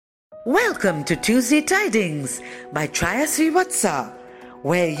Welcome to Tuesday Tidings by Chaya Srivatsa,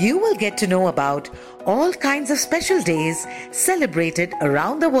 where you will get to know about all kinds of special days celebrated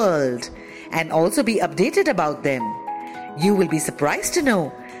around the world and also be updated about them. You will be surprised to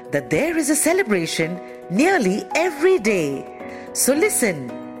know that there is a celebration nearly every day. So listen,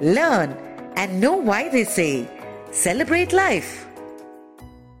 learn, and know why they say, celebrate life.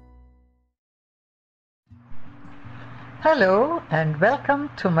 Hello and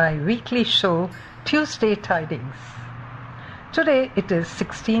welcome to my weekly show Tuesday Tidings. Today it is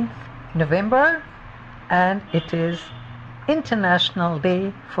 16th November and it is International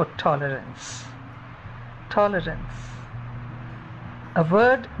Day for Tolerance. Tolerance, a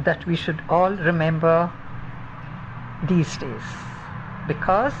word that we should all remember these days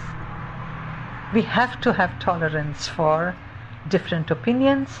because we have to have tolerance for different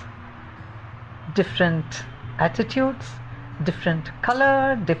opinions, different attitudes, different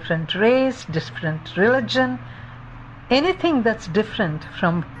color, different race, different religion, anything that's different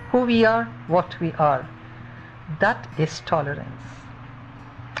from who we are, what we are. That is tolerance.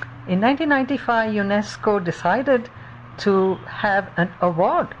 In 1995, UNESCO decided to have an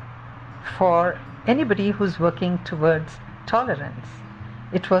award for anybody who's working towards tolerance.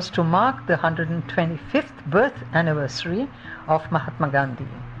 It was to mark the 125th birth anniversary of Mahatma Gandhi.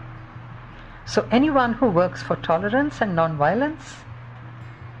 So anyone who works for tolerance and non-violence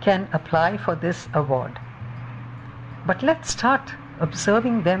can apply for this award. But let's start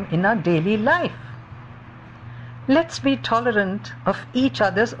observing them in our daily life. Let's be tolerant of each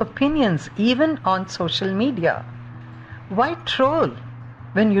other's opinions, even on social media. Why troll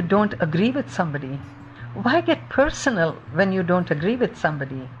when you don't agree with somebody? Why get personal when you don't agree with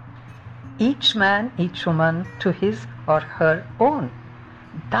somebody? Each man, each woman to his or her own.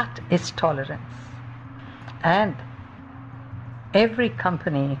 That is tolerance. And every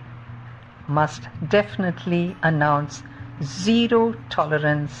company must definitely announce zero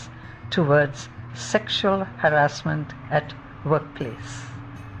tolerance towards sexual harassment at workplace.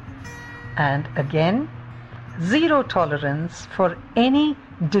 And again, zero tolerance for any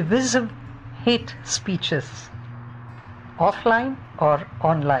divisive hate speeches, offline or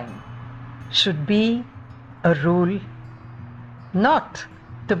online, should be a rule not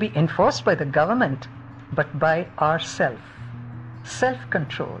to be enforced by the government, but by ourselves.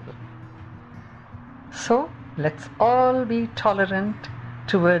 Self-control. So let's all be tolerant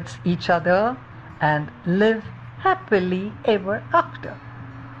towards each other and live happily ever after.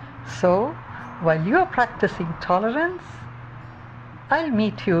 So while you are practicing tolerance, I'll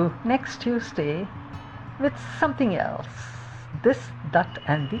meet you next Tuesday with something else. This, that,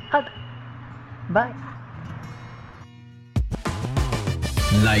 and the other. Bye.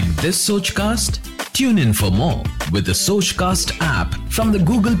 Like this Sochcast? Tune in for more with the Sochcast app from the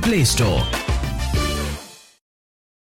Google Play Store.